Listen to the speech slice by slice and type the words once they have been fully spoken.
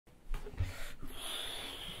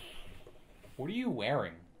What are you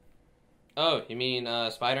wearing? Oh, you mean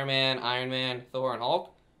Spider-Man, Iron Man, Thor, and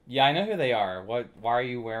Hulk? Yeah, I know who they are. Why are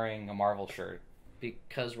you wearing a Marvel shirt?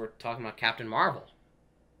 Because we're talking about Captain Marvel.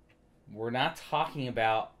 We're not talking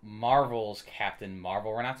about Marvel's Captain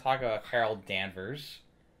Marvel. We're not talking about Carol Danvers.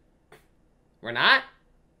 We're not?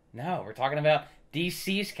 No, we're talking about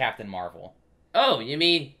DC's Captain Marvel. Oh, you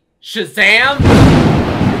mean Shazam?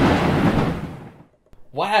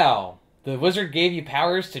 Wow. The wizard gave you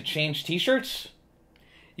powers to change t-shirts?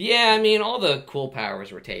 Yeah, I mean, all the cool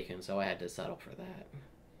powers were taken, so I had to settle for that.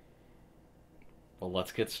 Well,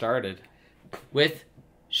 let's get started. With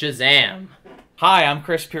Shazam. Hi, I'm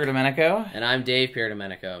Chris Pierdomenico. And I'm Dave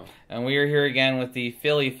Pierdomenico. And we are here again with the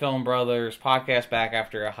Philly Film Brothers podcast back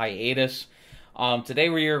after a hiatus. Today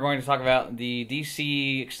we are going to talk about the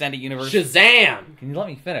DC Extended Universe... Shazam! Can you let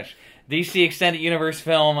me finish? DC Extended Universe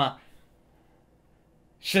film...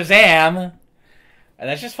 Shazam! And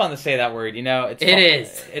that's just fun to say that word, you know? It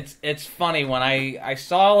is. It's funny. When I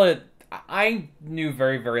saw it, I knew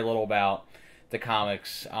very, very little about the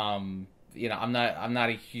comics. You know, I'm not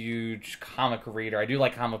a huge comic reader. I do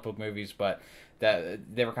like comic book movies, but they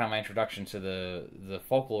were kind of my introduction to the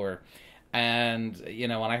folklore. And, you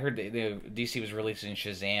know, when I heard DC was releasing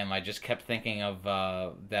Shazam, I just kept thinking of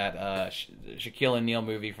that Shaquille O'Neal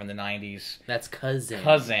movie from the 90s. That's Kazam.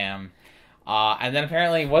 Kazam. And then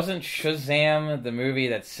apparently, wasn't Shazam the movie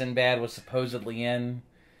that Sinbad was supposedly in?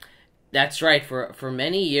 That's right. For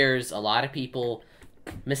many years, a lot of people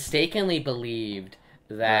mistakenly believed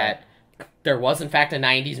that there was, in fact, a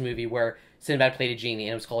 90s movie where Sinbad played a genie,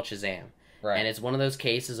 and it was called Shazam. Right. And it's one of those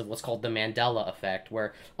cases of what's called the Mandela effect,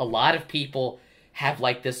 where a lot of people have,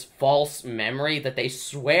 like, this false memory that they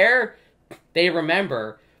swear they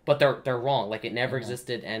remember, but they're wrong. Like, it never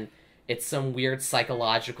existed, and it's some weird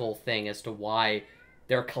psychological thing as to why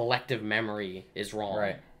their collective memory is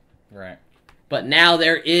wrong. Right. But now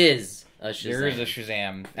there is a Shazam. There is a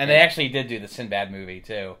Shazam. And they actually did do the Sinbad movie,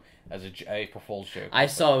 too, as a April Fool's joke. I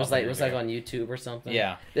saw it was like on YouTube or something.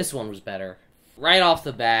 Yeah. This one was better. Right off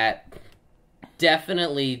the bat,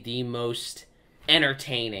 definitely the most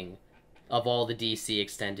entertaining of all the DC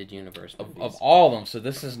Extended Universe movies. Of all of them. So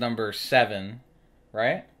this is number 7,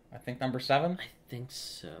 right? I think number 7? I think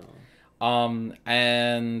so.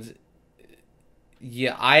 And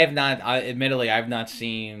yeah, admittedly, I've not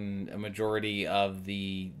seen a majority of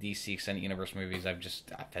the DC Extended Universe movies. I've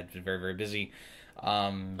been very, very busy.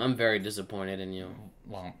 I'm very disappointed in you.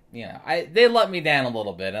 Well, yeah, they let me down a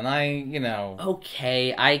little bit, and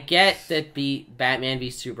Okay, I get that Batman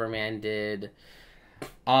v Superman did.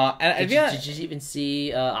 Did you even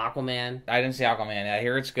see Aquaman? I didn't see Aquaman. I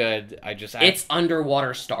hear it's good. It's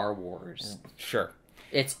underwater Star Wars. Sure.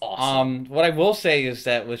 It's awesome. What I will say is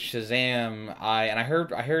that with Shazam, I heard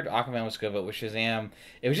Aquaman was good, but with Shazam,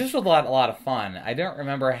 it was just a lot of fun. I don't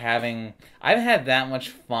remember I haven't had that much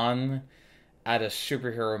fun at a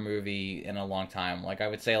superhero movie in a long time. Like, I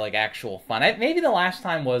would say, like, actual fun. Maybe the last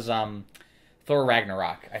time was Thor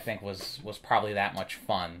Ragnarok. I think was probably that much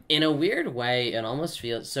fun. In a weird way, it almost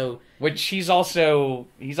feels so. Which he's also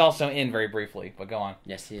in very briefly. But go on.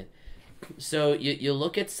 Yes, he is. So you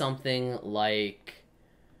look at something like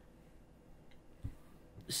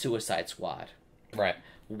Suicide Squad, right?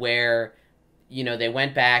 Where, you know, they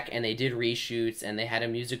went back and they did reshoots and they had a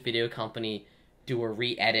music video company do a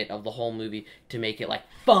re-edit of the whole movie to make it like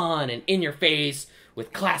fun and in your face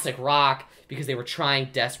with classic rock, because they were trying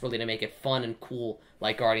desperately to make it fun and cool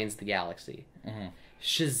like Guardians of the Galaxy. Mm-hmm.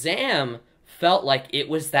 Shazam felt like it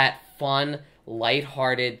was that fun,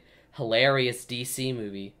 lighthearted, hilarious DC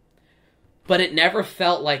movie, but it never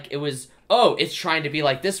felt like it was, it's trying to be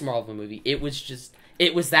like this Marvel movie. It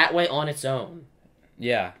was that way on its own.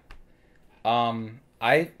 Yeah.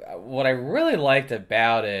 What I really liked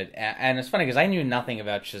about it, and it's funny because I knew nothing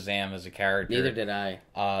about Shazam as a character. Neither did I.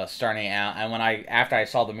 Starting out, and after I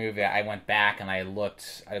saw the movie, I went back and I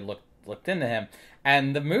looked into him,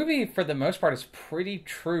 and the movie for the most part is pretty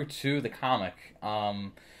true to the comic.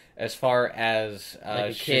 As far as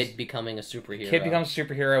like a kid becoming a superhero. Kid becomes a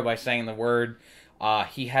superhero by saying the word.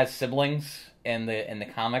 He has siblings in the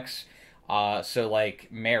comics. So like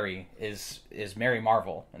Mary is Mary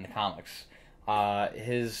Marvel in the comics.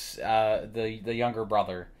 The younger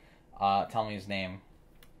brother, tell me his name.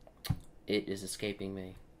 It is escaping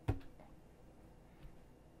me.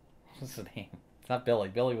 What's his name? It's not Billy.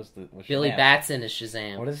 Billy was Billy Shazam. Batson is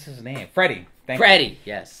Shazam. What is his name? Freddy. Freddy,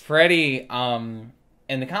 yes. Freddy,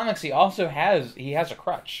 in the comics, he also has a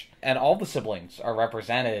crutch, and all the siblings are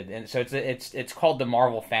represented, and so it's called the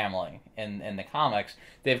Marvel family in the comics.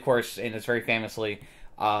 They, of course, and it's very famously,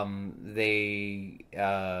 they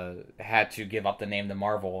had to give up the name to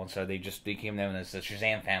Marvel, and so they just became known as the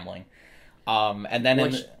Shazam family. And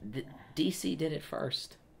then DC did it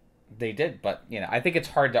first. They did, but I think it's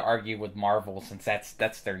hard to argue with Marvel since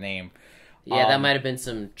that's their name. Yeah, that might have been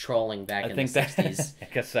some trolling back in the 60s. I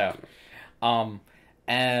guess so.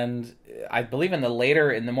 And I believe in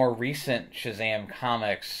the more recent Shazam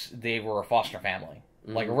comics, they were a foster family.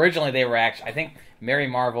 Mm-hmm. Like originally they were I think Mary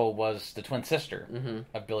Marvel was the twin sister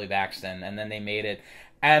of Billy Baxton, and then they made it.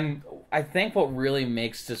 And I think what really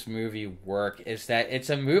makes this movie work is that it's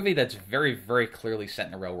a movie that's very, very clearly set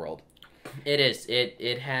in the real world. It is.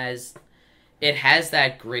 It has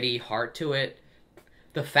that gritty heart to it.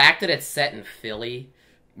 The fact that it's set in Philly.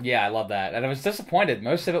 Yeah, I love that. And I was disappointed.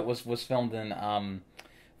 Most of it was filmed in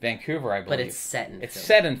Vancouver, I believe. But it's set in Philly. It's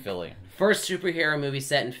set in Philly. First superhero movie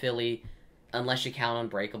set in Philly, unless you count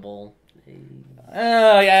Unbreakable.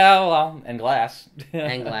 Yeah, well, and Glass.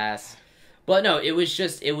 And Glass. But no, it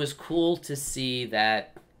was cool to see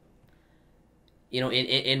that.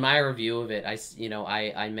 In my review of it,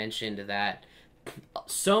 I mentioned that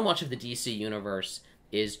so much of the DC universe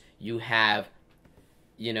is you have,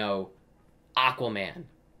 Aquaman,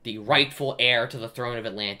 the rightful heir to the throne of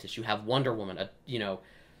Atlantis. You have Wonder Woman,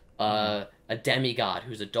 a demigod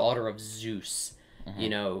who's a daughter of Zeus.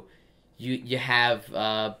 Mm-hmm. You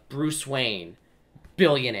have Bruce Wayne,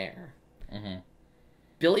 billionaire. Mm-hmm.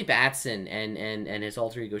 Billy Batson and his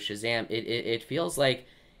alter ego Shazam. It feels like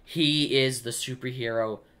he is the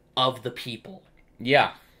superhero of the people.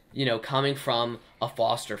 Yeah. Coming from a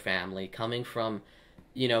foster family, coming from,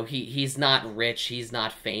 he's not rich, he's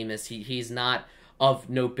not famous, he's not of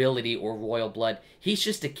nobility or royal blood. He's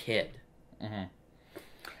just a kid. Mm-hmm.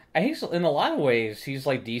 And he's, in a lot of ways, he's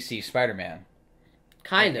like DC Spider-Man.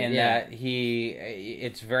 Kind of, in that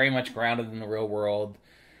it's very much grounded in the real world.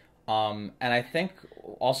 And I think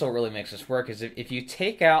also what really makes this work is if you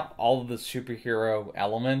take out all of the superhero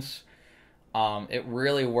elements, it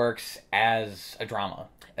really works as a drama.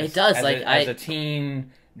 It does, as a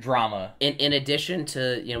teen drama. In addition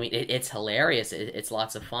to, it's hilarious, it's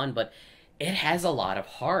lots of fun, but it has a lot of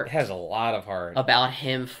heart. It has a lot of heart. About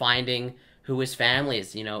him finding who his family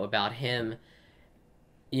is, about him,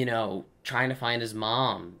 trying to find his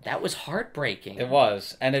mom. That was heartbreaking. It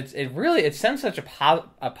was. And it sends such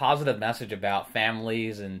a positive message about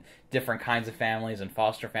families and different kinds of families and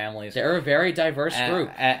foster families. They're a very diverse group.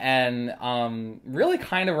 And really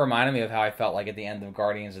kind of reminded me of how I felt like at the end of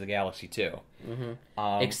Guardians of the Galaxy 2.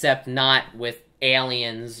 Mm-hmm. Except not with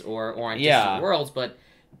aliens or on distant worlds, but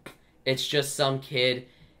it's just some kid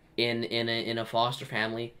in a foster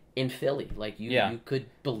family in Philly. Like, you could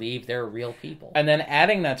believe they're real people. And then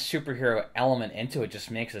adding that superhero element into it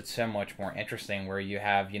just makes it so much more interesting, where you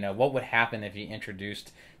have, what would happen if you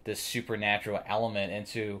introduced this supernatural element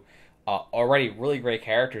into already really great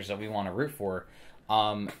characters that we want to root for.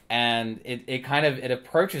 And it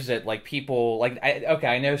approaches it like people, like,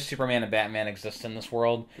 I know Superman and Batman exist in this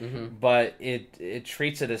world, but it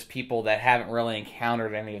treats it as people that haven't really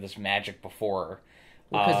encountered any of this magic before.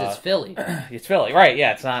 Because it's Philly. It's Philly, right?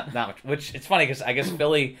 Yeah, it's not much. Which it's funny because I guess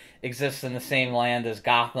Philly exists in the same land as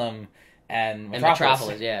Gotham and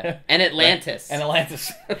Metropolis, yeah, and Atlantis,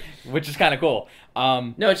 which is kind of cool.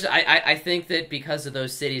 No, I think that because of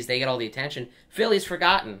those cities, they get all the attention. Philly's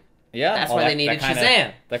forgotten. Yeah, that's why they needed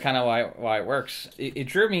Shazam. That's kind of why it works. It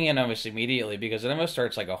drew me in almost immediately because it almost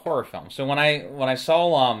starts like a horror film. So when I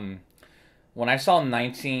saw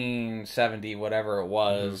 1970, whatever it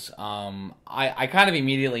was, I kind of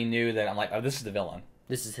immediately knew that I'm like, oh, this is the villain.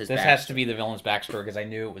 This is his. This has to be the villain's backstory because I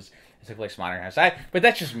knew it took place in Modern House. But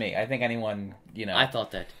that's just me. I think anyone, I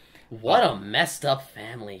thought that. What a messed up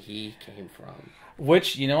family he came from.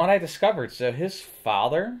 Which, what I discovered? So his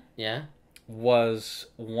father, was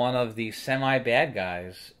one of the semi-bad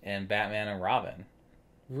guys in Batman and Robin.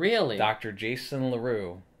 Really? Dr. Jason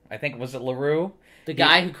LaRue. I think, was it LaRue? The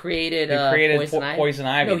guy who created Poison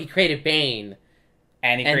Ivy. No, he created Bane.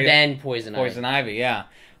 And then Poison Ivy, yeah.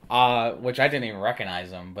 Which I didn't even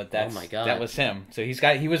recognize him, but oh my God. That was him. So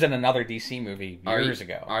he was in another DC movie years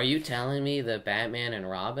ago. Are you telling me that Batman and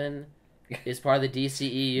Robin is part of the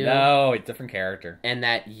DCEU? No, it's a different character. And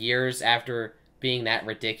that years after being that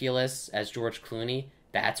ridiculous as George Clooney,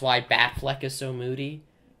 that's why Batfleck is so moody?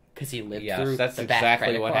 Because he lived through that's the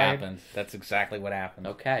exactly Bat what card? happened. That's exactly what happened.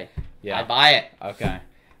 Okay. Yeah. I buy it. Okay.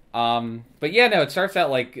 But yeah, no, it starts out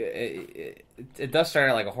like it does start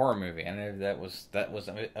out like a horror movie, and that was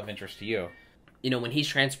of interest to you. When he's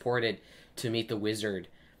transported to meet the wizard,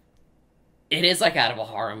 it is like out of a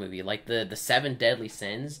horror movie, like the 7 deadly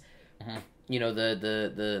sins. Mm-hmm.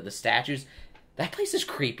 The statues. That place is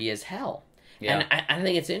creepy as hell. And I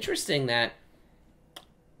think it's interesting that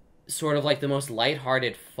sort of like the most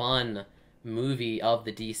lighthearted, fun movie of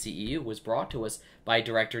the DCEU was brought to us by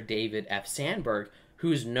director David F. Sandberg,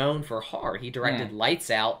 who's known for horror. He directed Lights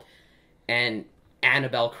Out and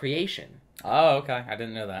Annabelle Creation. Oh, okay. I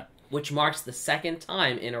didn't know that. Which marks the second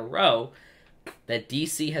time in a row that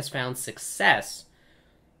DC has found success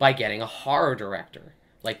by getting a horror director.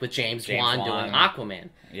 Like with James Wan doing Aquaman.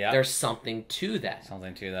 Yeah. There's something to that.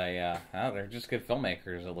 Yeah. Oh, they're just good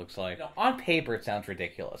filmmakers, it looks like. On paper, it sounds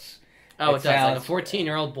ridiculous. Oh, it does. Like a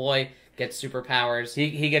 14-year-old boy gets superpowers.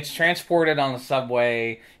 He gets transported on the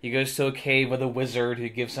subway. He goes to a cave with a wizard who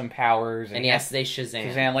gives him powers. And he has to say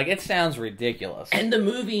Shazam. Like, it sounds ridiculous. And the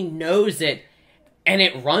movie knows it, and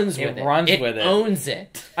it runs with it. It owns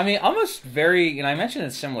it. I mean, almost very... I mentioned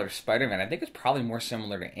it's similar to Spider-Man. I think it's probably more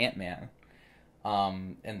similar to Ant-Man.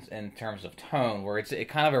 In terms of tone, where it's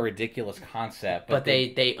kind of a ridiculous concept, but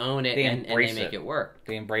they own it and they make it work.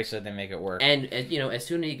 They embrace it, they make it work. And as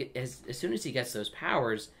soon as he gets those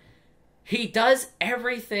powers, he does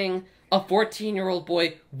everything a 14-year-old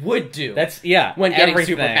boy would do. When getting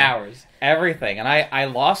superpowers, everything. And I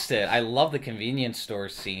lost it. I love the convenience store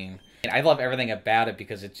scene. And I love everything about it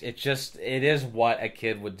because it is what a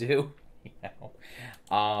kid would do.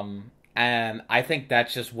 And I think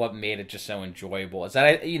that's just what made it just so enjoyable. Is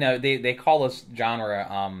that they call this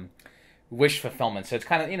genre wish fulfillment. So it's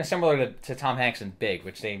kind of similar to Tom Hanks and Big,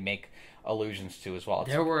 which they make allusions to as well.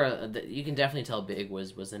 You can definitely tell Big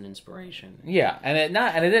was an inspiration. Yeah, and it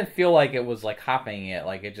didn't feel like it was like copying it.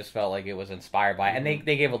 Like it just felt like it was inspired by it. And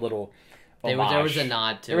they gave a little homage. There was a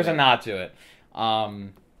nod to it. There was a nod to it.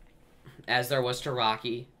 As there was to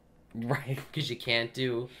Rocky. Right. Because you can't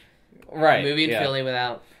do a movie in Philly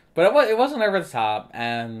without... But it wasn't over the top,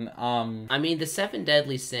 and I mean, the 7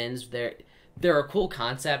 Deadly Sins, they're a cool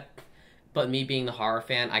concept, but me being the horror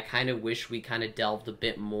fan, I kind of wish we kind of delved a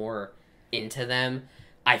bit more into them.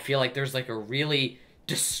 I feel like there's like a really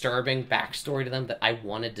disturbing backstory to them that I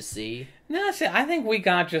wanted to see. No, see, I think we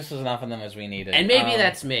got just enough of them as we needed. And maybe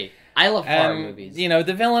that's me. I love horror movies.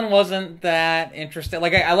 The villain wasn't that interesting.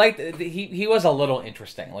 Like, I liked... He was a little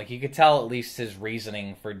interesting. Like, you could tell at least his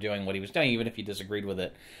reasoning for doing what he was doing, even if you disagreed with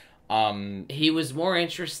it. He was more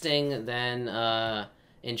interesting than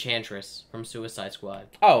Enchantress from Suicide Squad.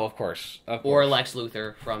 Oh, of course. Or Lex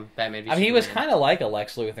Luthor from Batman v Superman. I mean, he was kind of like a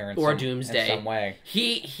Lex Luthor Doomsday. in some way.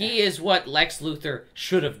 He is what Lex Luthor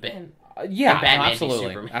should have been.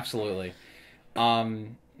 Absolutely.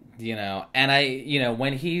 And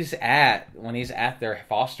when he's at their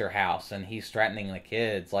foster house and he's threatening the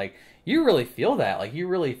kids, like, you really feel that. Like, you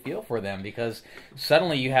really feel for them because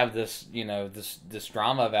suddenly you have this, this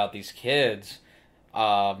drama about these kids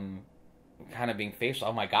kind of being faced.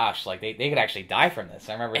 Oh my gosh, like, they could actually die from this.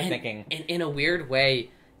 I remember thinking... In a weird way,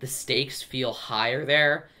 the stakes feel higher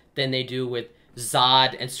there than they do with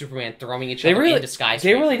Zod and Superman throwing each other into skyscrapers.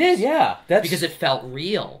 They really did, yeah. Because it felt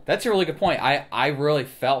real. That's a really good point. I really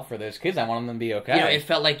felt for those kids. I wanted them to be okay. It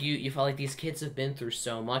felt like you felt like these kids have been through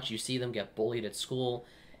so much. You see them get bullied at school.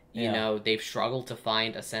 They've struggled to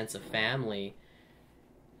find a sense of family.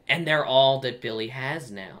 And they're all that Billy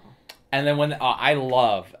has now. And then I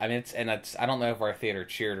don't know if our theater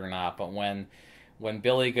cheered or not, but when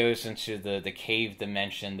Billy goes into the cave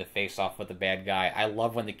dimension to face off with the bad guy, I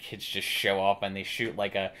love when the kids just show up and they shoot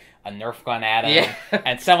like a Nerf gun at him,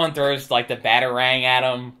 and someone throws like the Batarang at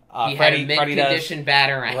him. He had a mid-condition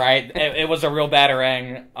Batarang, right? It was a real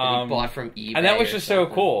Batarang. He bought from eBay, and that was just so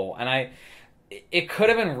cool. And it could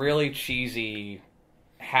have been really cheesy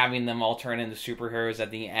having them all turn into superheroes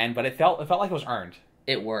at the end, but it felt like it was earned.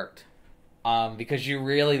 It worked. Because you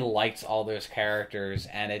really liked all those characters,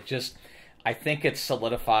 and I think it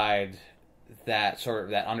solidified that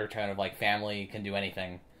undertone of like family can do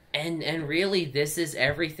anything. And really, this is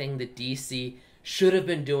everything that DC should have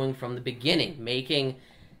been doing from the beginning, making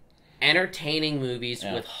entertaining movies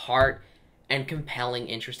with heart and compelling,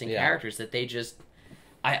 interesting characters that they just...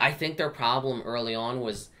 I think their problem early on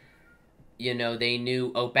was, they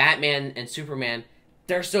knew, Batman and Superman,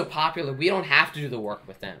 they're so popular, we don't have to do the work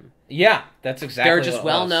with them. Yeah, that's exactly They're just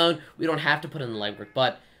well-known, we don't have to put in the legwork.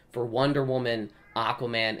 But for Wonder Woman,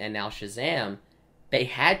 Aquaman, and now Shazam, they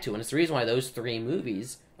had to, and it's the reason why those 3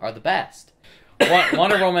 movies are the best.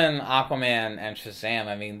 Wonder Woman, Aquaman, and Shazam,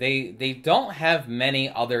 I mean, they don't have many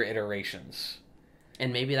other iterations.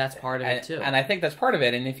 And maybe that's part of it, too. And I think that's part of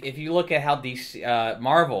it. And if you look at how DC,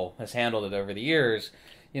 Marvel has handled it over the years,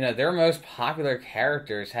 their most popular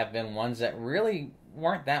characters have been ones that really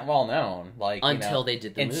weren't that well known. Until they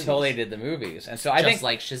did the movies. And so I think... Just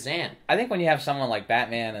like Shazam. I think when you have someone like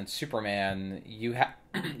Batman and Superman,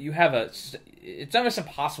 you have it's almost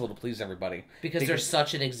impossible to please everybody because there's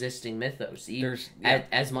such an existing mythos.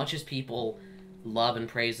 As much as people love and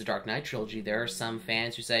praise the Dark Knight trilogy, there are some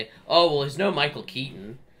fans who say, "Oh, well, there's no Michael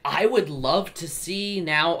Keaton." I would love to see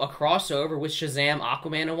now a crossover with Shazam,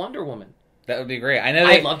 Aquaman, and Wonder Woman. That would be great. I know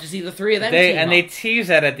I'd love to see the three of them team up. They tease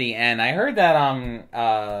that at the end. I heard that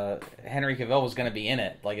Henry Cavill was going to be in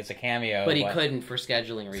it, like it's a cameo, but he couldn't for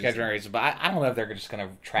scheduling reasons. But I don't know if they're just going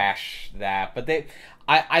to trash that. But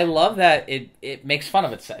I love that it makes fun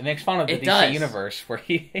of itself. It makes fun of the DC universe where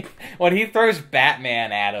when he throws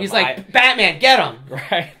Batman at him, he's like, "Batman, get him!"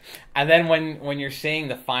 Right. And then when you're seeing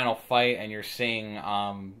the final fight and you're seeing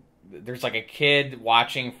there's like a kid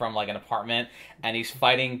watching from like an apartment and he's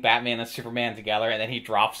fighting Batman and Superman together and then he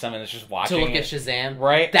drops them and it's just watching to look at Shazam.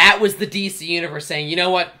 Right. That was the DC universe saying, you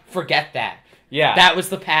know what? Forget that. Yeah. That was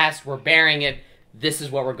the past. We're burying it. This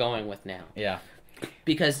is what we're going with now. Yeah.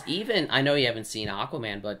 Because I know you haven't seen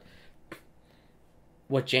Aquaman, but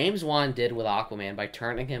what James Wan did with Aquaman by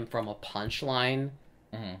turning him from a punchline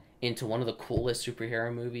into one of the coolest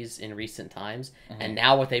superhero movies in recent times, and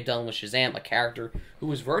now what they've done with Shazam, a character who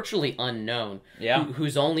was virtually unknown,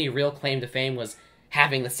 whose only real claim to fame was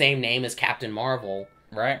having the same name as Captain Marvel.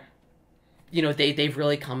 Right. You know, they've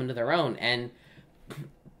really come into their own, and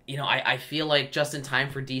you know, I feel like just in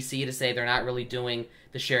time for DC to say they're not really doing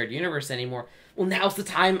the shared universe anymore. Well, now's the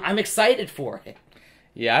time. I'm excited for it.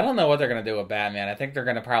 Yeah, I don't know what they're going to do with Batman. I think they're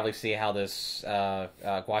going to probably see how this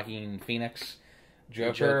Joaquin Phoenix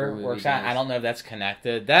Joker works out. I don't know if that's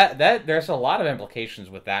connected. That there's a lot of implications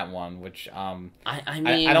with that one, which I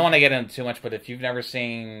mean, I don't want to get into too much, but if you've never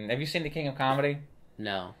seen, have you seen The King of Comedy?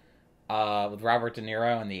 No. With Robert De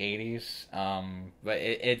Niro in the 80s. But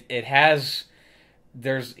it has,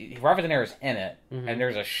 there's Robert De Niro's in it, and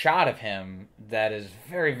there's a shot of him that is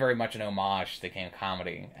very, very much an homage to The King of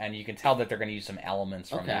Comedy, and you can tell that they're going to use some elements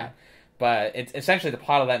from that. But it's essentially the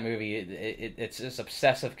plot of that movie. It's this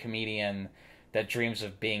obsessive comedian that dreams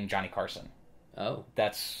of being Johnny Carson. Oh.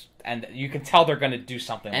 And you can tell they're going to do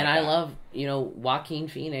something and like that. And I love, you know, Joaquin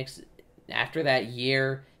Phoenix, after that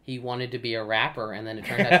year, he wanted to be a rapper, and then it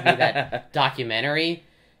turned out to be that documentary.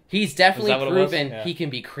 He's definitely proven he can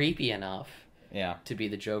be creepy enough to be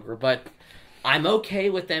the Joker. But I'm okay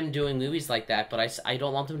with them doing movies like that, but I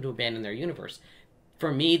don't want them to abandon their universe.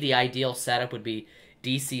 For me, the ideal setup would be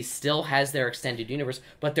DC still has their extended universe,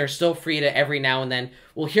 but they're still free to every now and then,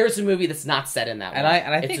 well, here's a movie that's not set in that one.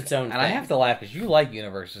 I think it's its own thing. I have to laugh because you like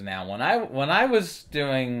universes now. When I was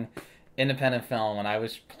doing independent film, when I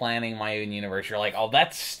was planning my own universe, you're like, oh,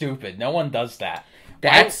 that's stupid. No one does that.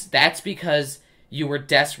 That's because you were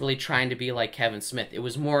desperately trying to be like Kevin Smith. It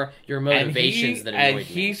was more your motivations that annoyed me.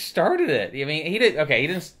 He started it. I mean, he did. Okay, he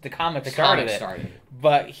didn't. The comic started it.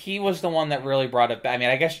 But he was the one that really brought it back. I mean,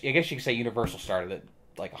 I guess you could say Universal started it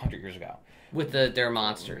like 100 years ago with their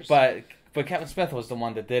monsters. But Kevin Smith was the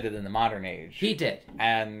one that did it in the modern age. He did.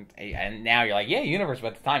 And now you're like, yeah, Universe. But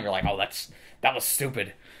at the time, you're like, oh, that was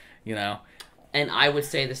stupid, you know. And I would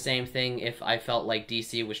say the same thing if I felt like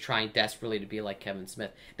DC was trying desperately to be like Kevin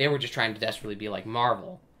Smith. They were just trying to desperately be like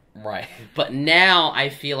Marvel. Right. But now I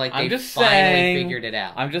feel like they finally figured it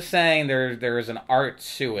out. I'm just saying there is an art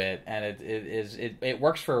to it, and it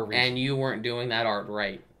works for a reason. And you weren't doing that art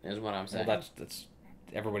right, is what I'm saying. Well, that's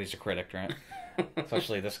everybody's a critic, right?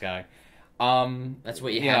 Especially this guy. That's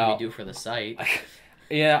what you had me do for the site.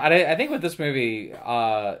 Yeah, I think with this movie,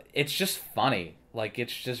 it's just funny. Like,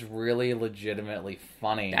 it's just really legitimately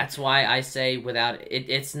funny. That's why I say without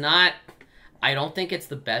it's not. I don't think it's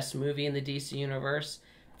the best movie in the DC universe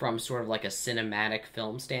from sort of like a cinematic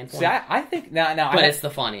film standpoint. See, I think now, but it's the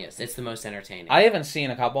funniest. It's the most entertaining. I haven't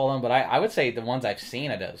seen a couple of them, but I would say the ones I've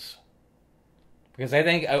seen it is, because I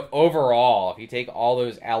think overall, if you take all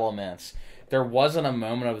those elements, there wasn't a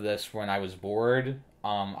moment of this when I was bored.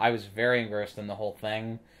 I was very engrossed in the whole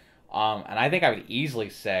thing. And I think I would easily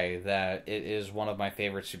say that it is one of my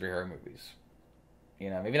favorite superhero movies. You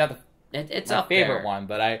know, maybe not it's my up favorite there. one,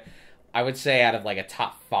 but I would say out of like a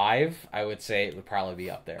top 5, I would say it would probably be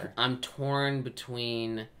up there. I'm torn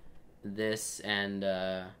between this and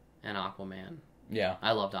Aquaman. Yeah,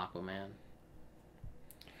 I loved Aquaman.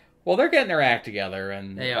 Well, they're getting their act together,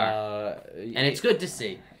 and they are, and it's good to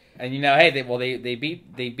see. And you know, hey,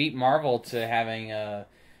 they beat Marvel to having a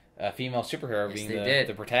female superhero being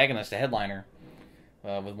the protagonist, the headliner,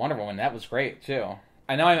 with Wonder Woman. That was great, too.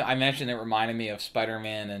 I know I mentioned it reminded me of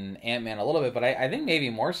Spider-Man and Ant-Man a little bit, but I think maybe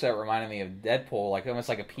more so it reminded me of Deadpool, like almost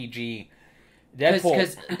like a PG Deadpool.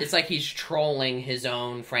 Because it's like he's trolling his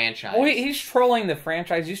own franchise. Well, he's trolling the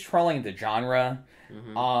franchise, he's trolling the genre,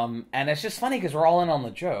 and it's just funny because we're all in on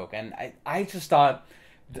the joke, and I just thought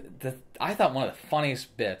I thought one of the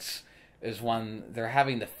funniest bits is when they're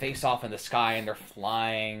having the face off in the sky and they're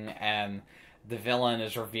flying and the villain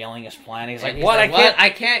is revealing his plan. He's like, "What?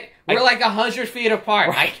 I can't. We're like 100 feet apart.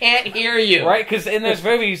 Right. I can't hear you." Right? Because in those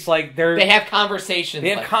movies, like they have conversations. They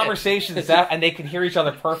have conversations and they can hear each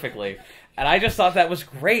other perfectly. And I just thought that was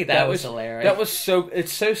great. That was hilarious. That was so.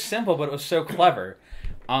 It's so simple, but it was so clever.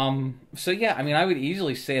 So yeah, I mean, I would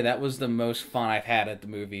easily say that was the most fun I've had at the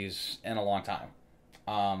movies in a long time.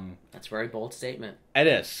 That's a very bold statement. It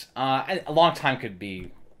is. A long time could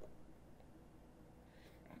be.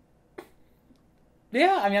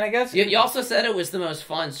 Yeah, I mean, I guess... You also said it was the most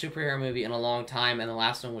fun superhero movie in a long time, and the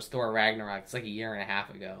last one was Thor Ragnarok. It's like a year and a half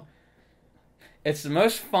ago. It's the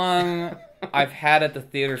most fun I've had at the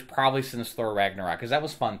theaters probably since Thor Ragnarok, because that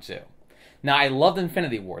was fun, too. Now, I loved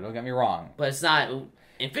Infinity War, don't get me wrong. But it's not...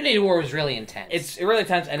 Infinity War was really intense. It's really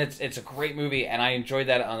intense, and it's a great movie, and I enjoyed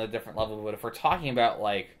that on a different level. But if we're talking about,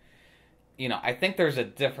 like... You know, I think there's a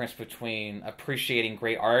difference between appreciating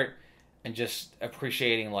great art and just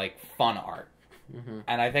appreciating, like, fun art. Mm-hmm.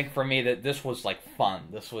 And I think for me that this was like fun.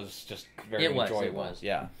 This was just very enjoyable. It was.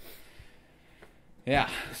 Yeah. Yeah.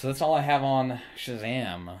 So that's all I have on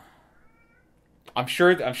Shazam. I'm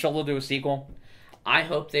sure they'll do a sequel. I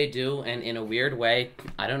hope they do, and in a weird way,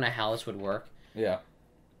 I don't know how this would work. Yeah.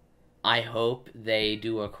 I hope they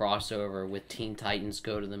do a crossover with Teen Titans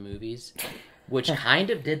Go to the Movies, which kind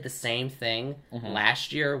of did the same thing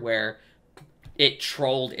last year where it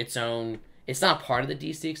trolled its own... It's not part of the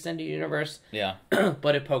DC Extended Universe. Yeah.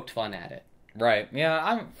 But it poked fun at it. Right.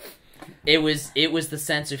 Yeah, It was the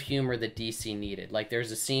sense of humor that DC needed. Like,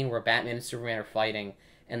 there's a scene where Batman and Superman are fighting,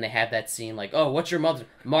 and they have that scene like, "Oh, what's your mother?"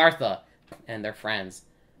 Martha. And they're friends.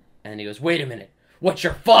 And then he goes, "Wait a minute. What's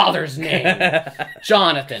your father's name?"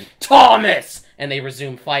 "Jonathan." "Thomas!" And they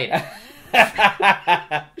resume fighting.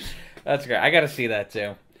 That's great. I gotta see that,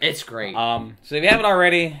 too. It's great. So if you haven't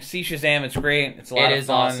already, see Shazam. It's great. It's a lot of fun. It is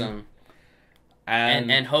awesome.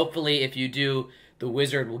 And hopefully, if you do, the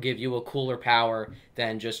wizard will give you a cooler power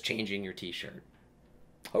than just changing your t-shirt.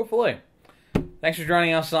 Hopefully. Thanks for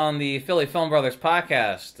joining us on the Philly Film Brothers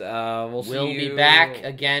podcast. We'll be back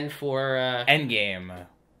again for... Endgame.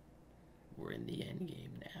 We're in the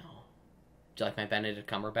Endgame now. Do you like my Benedict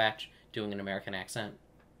Cumberbatch doing an American accent?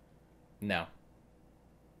 No.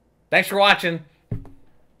 Thanks for watching.